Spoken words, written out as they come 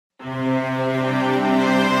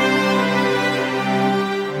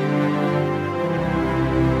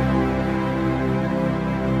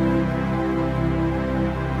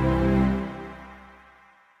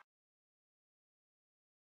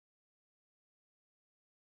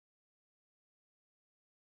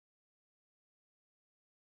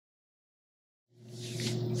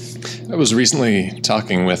I was recently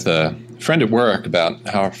talking with a friend at work about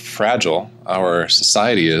how fragile our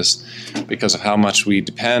society is because of how much we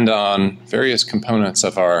depend on various components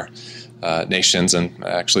of our nation's and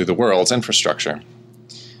actually the world's infrastructure.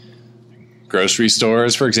 Grocery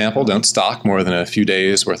stores, for example, don't stock more than a few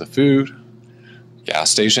days' worth of food.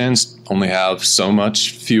 Gas stations only have so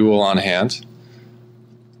much fuel on hand.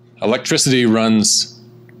 Electricity runs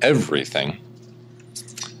everything.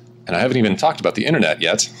 And I haven't even talked about the internet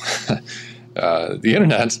yet. The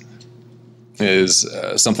internet is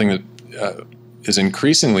something that is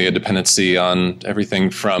increasingly a dependency on everything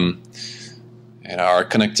from our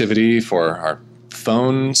connectivity for our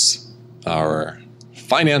phones, our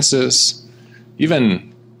finances,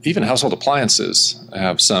 even household appliances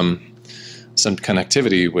have some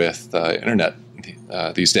connectivity with internet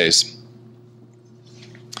these days.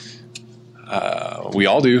 We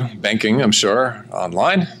all do banking, I'm sure,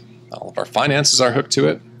 online. All of our finances are hooked to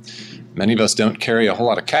it. Many of us don't carry a whole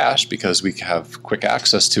lot of cash because we have quick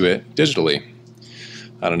access to it digitally.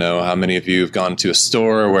 I don't know how many of you have gone to a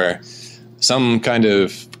store where some kind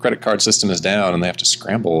of credit card system is down and they have to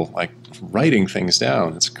scramble, like writing things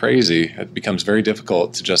down. It's crazy. It becomes very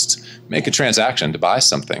difficult to just make a transaction to buy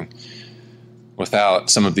something without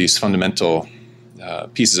some of these fundamental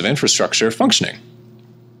pieces of infrastructure functioning.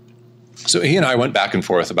 So he and I went back and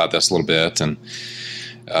forth about this a little bit, and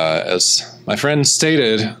as my friend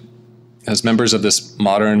stated, as members of this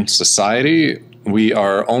modern society, we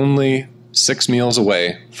are only 6 meals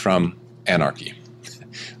away from anarchy.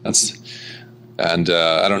 I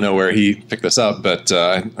don't know where he picked this up, but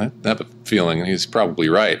I have a feeling he's probably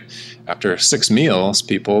right. After 6 meals,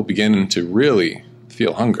 people begin to really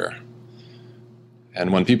feel hunger.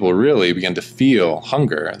 And when people really begin to feel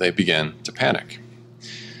hunger, they begin to panic.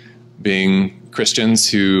 Being Christians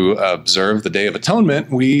who observe the Day of Atonement,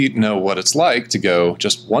 we know what it's like to go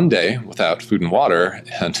just one day without food and water,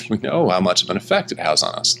 and we know how much of an effect it has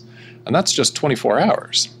on us. And that's just 24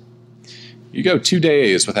 hours. You go 2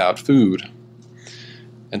 days without food,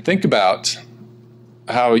 and think about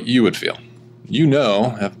how you would feel. You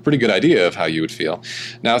have a pretty good idea of how you would feel.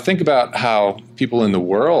 Now think about how people in the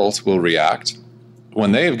world will react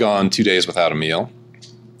when they've gone 2 days without a meal,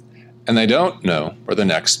 and they don't know where the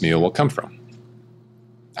next meal will come from.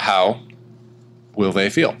 How will they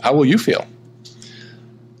feel? How will you feel?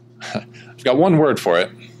 I've got one word for it,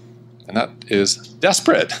 and that is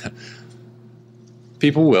desperate.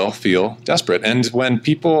 People will feel desperate. And when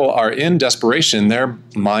people are in desperation, their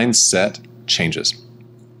mindset changes.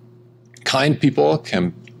 Kind people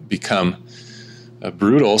can become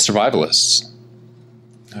brutal survivalists.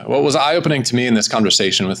 What was eye-opening to me in this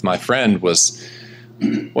conversation with my friend was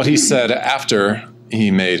what he said after he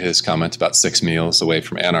made his comment about 6 meals away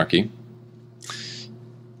from anarchy.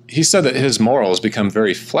 He said that his morals become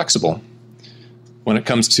very flexible when it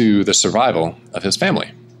comes to the survival of his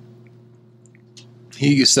family.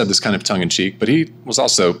 He said this kind of tongue-in-cheek, but he was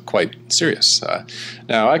also quite serious.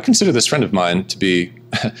 Now, I consider this friend of mine to be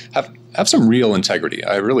have some real integrity.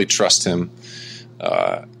 I really trust him,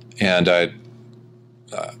 and I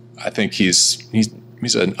think he's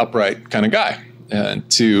an upright kind of guy. And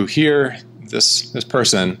to hear this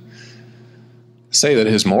person say that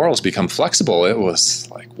his morals become flexible, it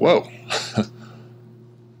was like, whoa.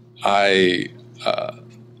 I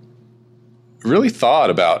really thought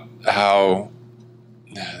about how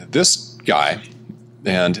this guy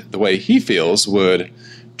and the way he feels would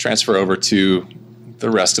transfer over to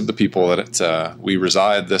the rest of the people that we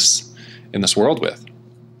reside in this world with.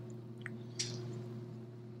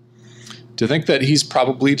 To think that he's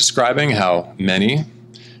probably describing how many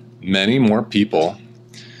more people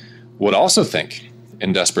would also think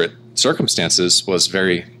in desperate circumstances was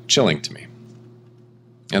very chilling to me.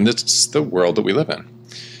 And this is the world that we live in.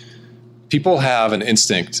 People have an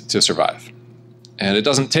instinct to survive. And it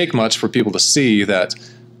doesn't take much for people to see that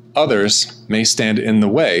others may stand in the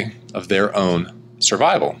way of their own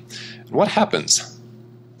survival. And what happens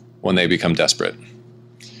when they become desperate?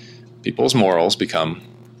 People's morals become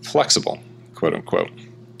flexible, quote unquote.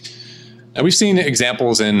 Now, we've seen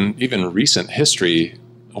examples in even recent history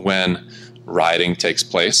when rioting takes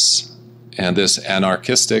place and this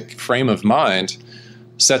anarchistic frame of mind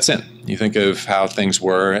sets in. You think of how things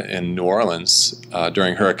were in New Orleans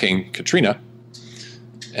during Hurricane Katrina.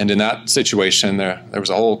 And in that situation, there was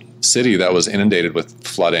a whole city that was inundated with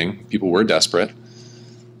flooding. People were desperate.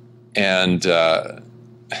 And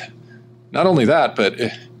not only that, but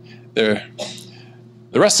the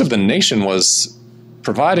rest of the nation was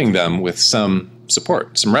providing them with some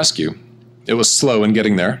support, some rescue. It was slow in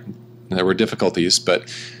getting there. There were difficulties,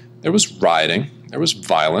 but there was rioting. There was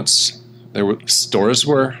violence. Stores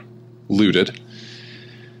were looted,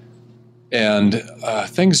 and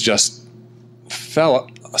things just fell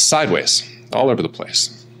sideways all over the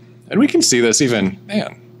place. And we can see this even,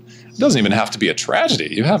 it doesn't even have to be a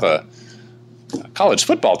tragedy. You have a college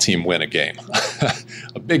football team win a game,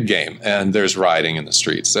 a big game, and there's rioting in the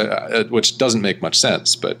streets, which doesn't make much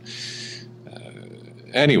sense. But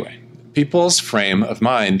anyway, people's frame of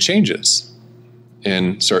mind changes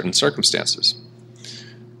in certain circumstances.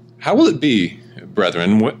 How will it be,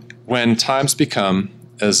 brethren, when times become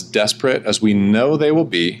as desperate as we know they will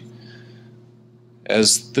be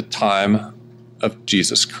as the time of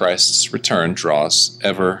Jesus Christ's return draws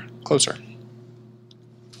ever closer?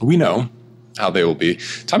 We know how they will be.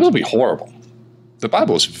 Times will be horrible. The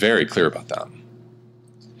Bible is very clear about that.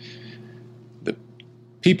 The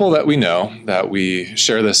people that we know, that we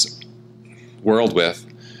share this world with,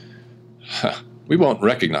 we won't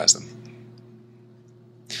recognize them.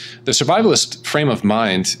 The survivalist frame of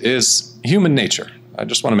mind is human nature. I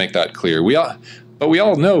just want to make that clear. But we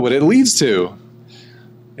all know what it leads to.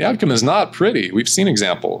 The outcome is not pretty. We've seen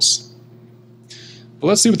examples. But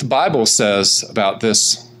let's see what the Bible says about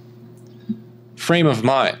this frame of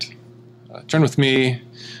mind. Turn with me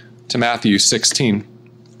to Matthew 16,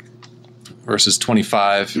 verses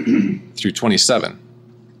 25 through 27.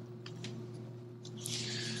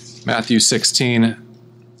 Matthew 16,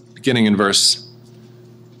 beginning in verse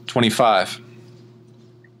 25.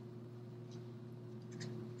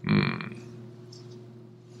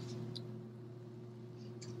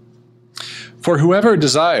 For whoever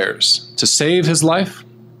desires to save his life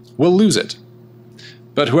will lose it,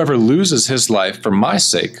 but whoever loses his life for my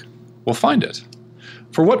sake will find it.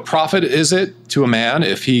 For what profit is it to a man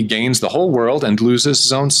if he gains the whole world and loses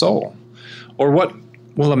his own soul? Or what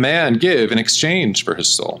will a man give in exchange for his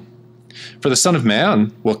soul? For the Son of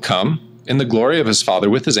Man will come in the glory of his Father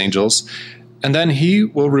with his angels, and then he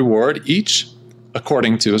will reward each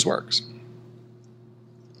according to his works.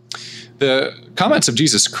 The comments of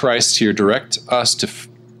Jesus Christ here direct us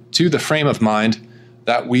to the frame of mind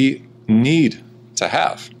that we need to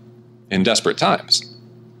have in desperate times.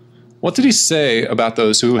 What did he say about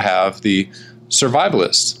those who have the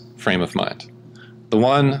survivalist frame of mind? The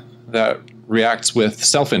one that reacts with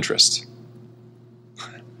self-interest.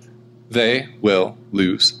 They will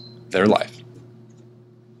lose their life.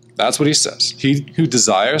 That's what he says. He who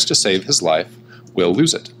desires to save his life will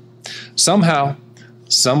lose it. Somehow,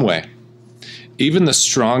 some way. Even the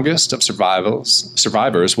strongest of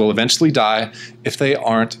survivors will eventually die if they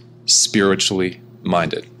aren't spiritually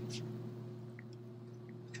minded.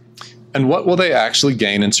 And what will they actually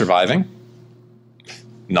gain in surviving?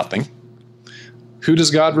 Nothing. Who does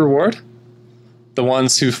God reward? The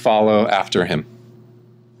ones who follow after him.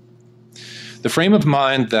 The frame of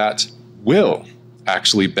mind that will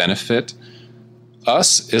actually benefit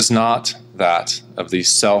us is not that of the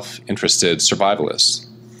self-interested survivalists,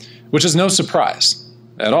 which is no surprise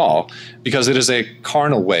at all, because it is a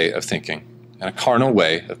carnal way of thinking and a carnal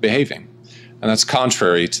way of behaving, and that's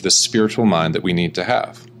contrary to the spiritual mind that we need to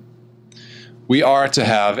have. We are to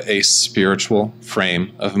have a spiritual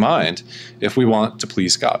frame of mind if we want to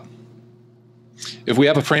please God. If we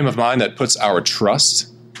have a frame of mind that puts our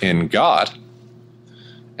trust in God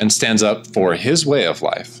and stands up for his way of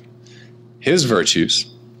life, his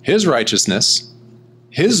virtues, his righteousness,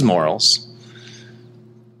 his morals,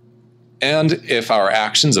 and if our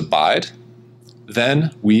actions abide,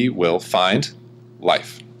 then we will find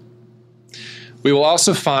life. We will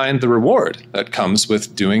also find the reward that comes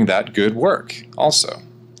with doing that good work also.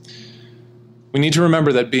 We need to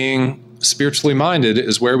remember that being spiritually minded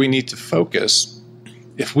is where we need to focus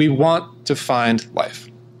if we want to find life,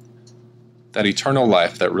 that eternal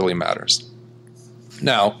life that really matters.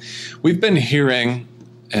 Now, we've been hearing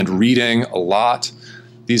and reading a lot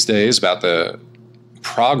these days about the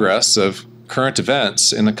progress of current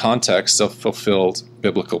events in the context of fulfilled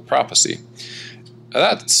biblical prophecy.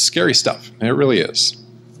 That's scary stuff. It really is.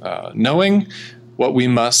 Knowing what we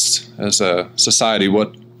must, as a society,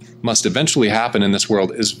 what must eventually happen in this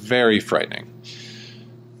world is very frightening.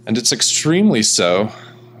 And it's extremely so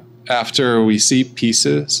after we see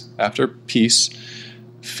pieces after piece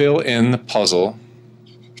fill in the puzzle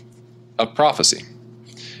of prophecy.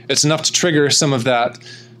 It's enough to trigger some of that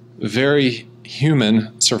very human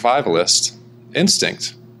survivalist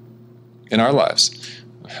instinct in our lives.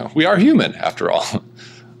 We are human, after all.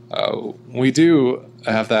 We do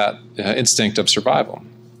have that instinct of survival.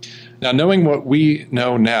 Now, knowing what we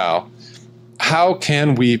know now, how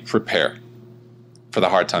can we prepare for the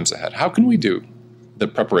hard times ahead? How can we do the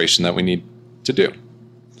preparation that we need to do?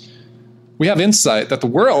 We have insight that the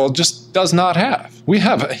world just does not have. We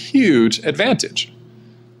have a huge advantage.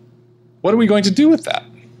 What are we going to do with that?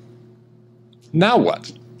 Now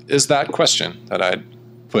what? Is that question that I'd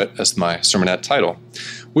put as my sermonette title.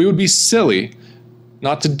 We would be silly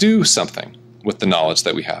not to do something with the knowledge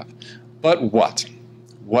that we have. But what?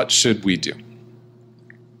 What should we do?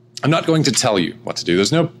 I'm not going to tell you what to do.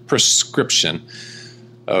 There's no prescription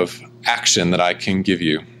of action that I can give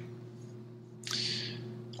you.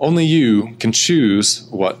 Only you can choose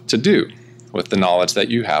what to do with the knowledge that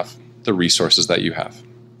you have, the resources that you have.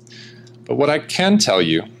 But what I can tell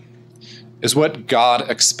you is what God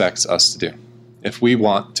expects us to do if we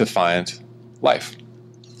want to find life,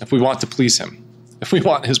 if we want to please Him, if we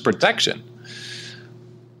want His protection.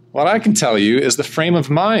 What I can tell you is the frame of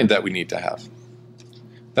mind that we need to have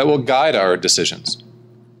that will guide our decisions.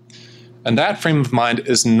 And that frame of mind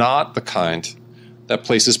is not the kind that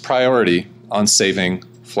places priority on saving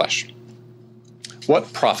flesh.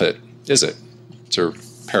 What profit is it, to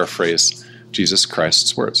paraphrase Jesus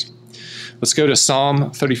Christ's words? Let's go to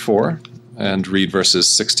Psalm 34 and read verses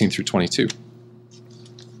 16 through 22.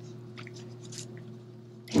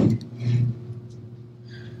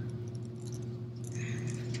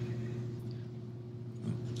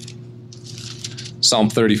 Psalm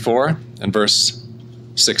 34 and verse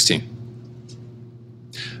 16.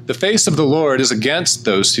 The face of the Lord is against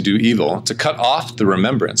those who do evil, to cut off the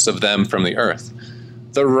remembrance of them from the earth.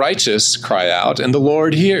 The righteous cry out, and the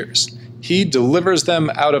Lord hears. He delivers them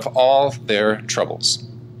out of all their troubles.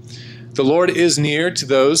 The Lord is near to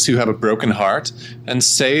those who have a broken heart, and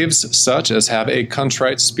saves such as have a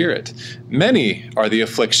contrite spirit. Many are the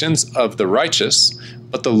afflictions of the righteous,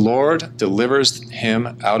 but the Lord delivers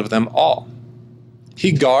him out of them all.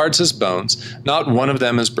 He guards his bones, not one of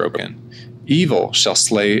them is broken. Evil shall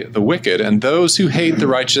slay the wicked, and those who hate the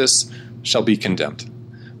righteous shall be condemned.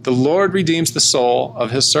 The Lord redeems the soul of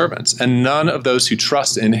his servants, and none of those who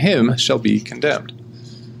trust in him shall be condemned.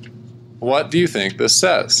 What do you think this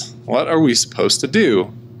says? What are we supposed to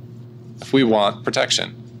do if we want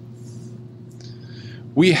protection?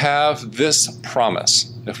 We have this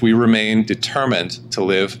promise if we remain determined to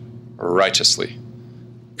live righteously.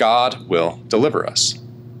 God will deliver us.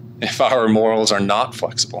 If our morals are not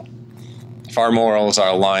flexible, if our morals are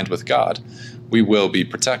aligned with God, we will be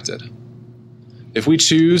protected. If we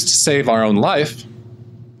choose to save our own life,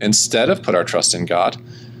 instead of put our trust in God,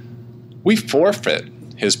 we forfeit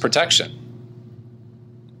his protection.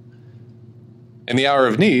 In the hour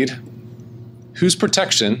of need, whose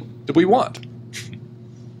protection do we want?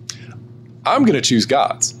 I'm going to choose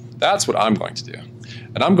God's. That's what I'm going to do.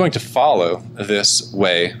 And I'm going to follow this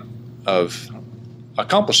way of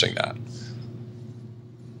accomplishing that.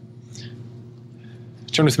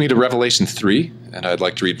 Turn with me to Revelation 3, and I'd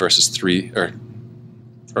like to read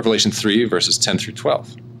Revelation 3, verses 10 through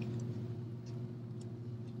 12.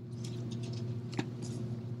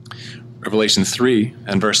 Revelation 3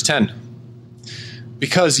 and verse 10.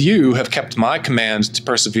 Because you have kept my command to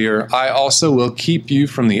persevere, I also will keep you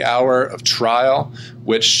from the hour of trial,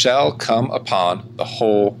 which shall come upon the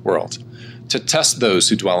whole world, to test those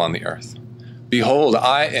who dwell on the earth. Behold,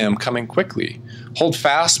 I am coming quickly. Hold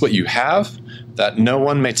fast what you have, that no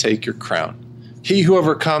one may take your crown. He who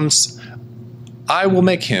overcomes, I will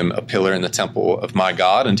make him a pillar in the temple of my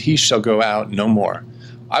God, and he shall go out no more.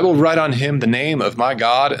 I will write on him the name of my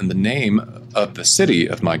God and the name of the city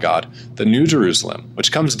of my God, the New Jerusalem,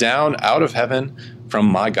 which comes down out of heaven from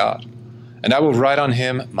my God. And I will write on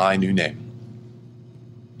him my new name.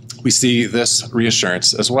 We see this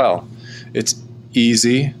reassurance as well. It's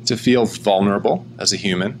easy to feel vulnerable as a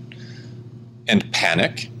human and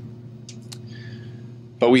panic.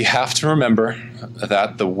 But we have to remember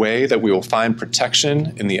that the way that we will find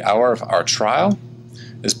protection in the hour of our trial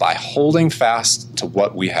is by holding fast to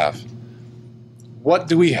what we have. What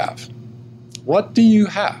do we have? What do you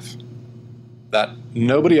have that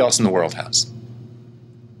nobody else in the world has?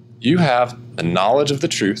 You have the knowledge of the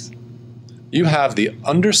truth. You have the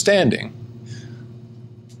understanding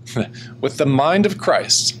with the mind of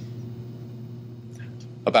Christ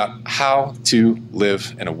about how to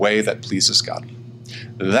live in a way that pleases God.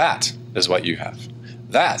 That is what you have.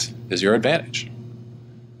 That is your advantage.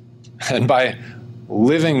 And by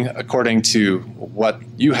living according to what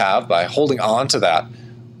you have, by holding on to that,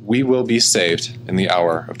 we will be saved in the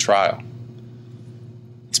hour of trial.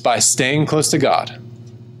 It's by staying close to God,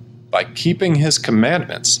 by keeping his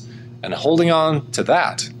commandments and holding on to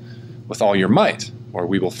that with all your might, where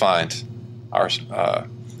we will find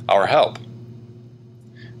our help.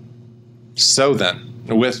 So then,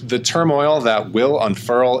 with the turmoil that will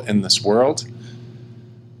unfurl in this world,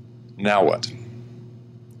 now what?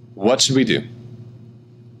 What should we do?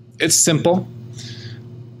 It's simple.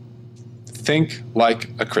 Think like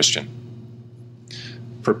a Christian.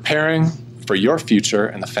 preparing for your future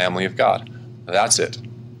in the family of God. That's it.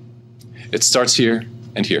 It starts here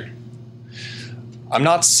and here. I'm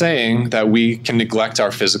not saying that we can neglect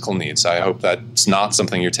our physical needs. I hope that's not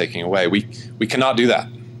something you're taking away. We cannot do that.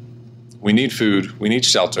 We need food, we need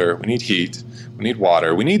shelter, we need heat, we need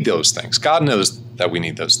water, we need those things. God knows that we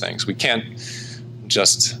need those things. We can't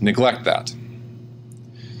just neglect that.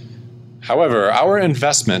 However, our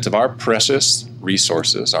investment of our precious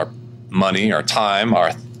resources, our money, our time,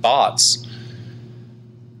 our thoughts,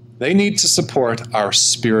 they need to support our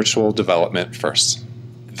spiritual development first.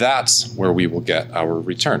 That's where we will get our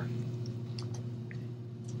return.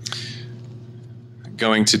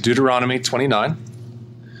 Going to Deuteronomy 29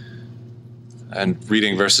 and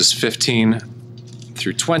reading verses 15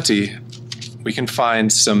 through 20, we can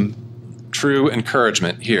find some true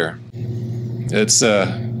encouragement here. It's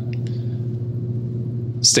a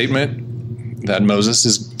statement that Moses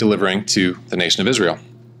is delivering to the nation of Israel.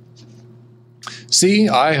 See,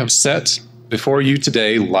 I have set before you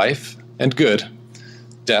today life and good,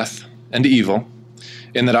 death and evil,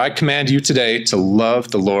 in that I command you today to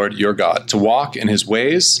love the Lord your God, to walk in his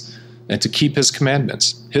ways and to keep his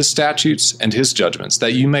commandments, his statutes and his judgments,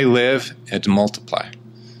 that you may live and multiply.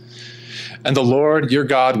 And the Lord your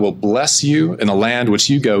God will bless you in the land which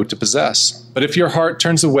you go to possess. But if your heart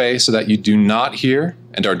turns away so that you do not hear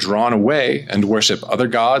and are drawn away and worship other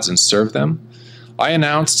gods and serve them, I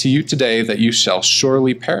announce to you today that you shall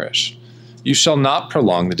surely perish. You shall not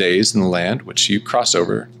prolong the days in the land which you cross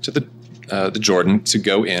over to the Jordan to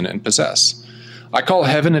go in and possess. I call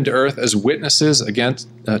heaven and earth as witnesses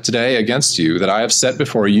today against you, that I have set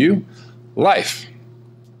before you life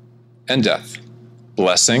and death,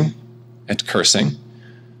 blessing and cursing,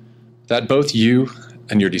 that both you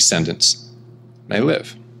and your descendants may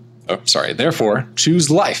live. Therefore, choose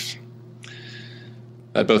life,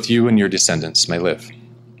 that both you and your descendants may live.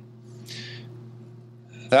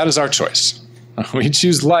 That is our choice. We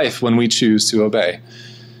choose life when we choose to obey.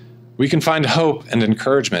 We can find hope and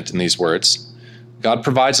encouragement in these words. God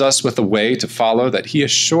provides us with a way to follow that he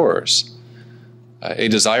assures a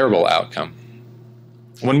desirable outcome.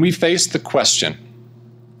 When we face the question,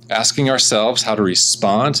 asking ourselves how to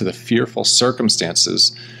respond to the fearful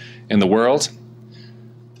circumstances in the world,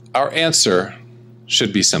 our answer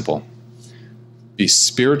should be simple. Be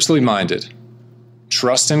spiritually minded,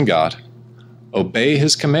 trust in God, obey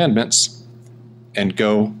his commandments, and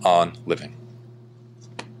go on living.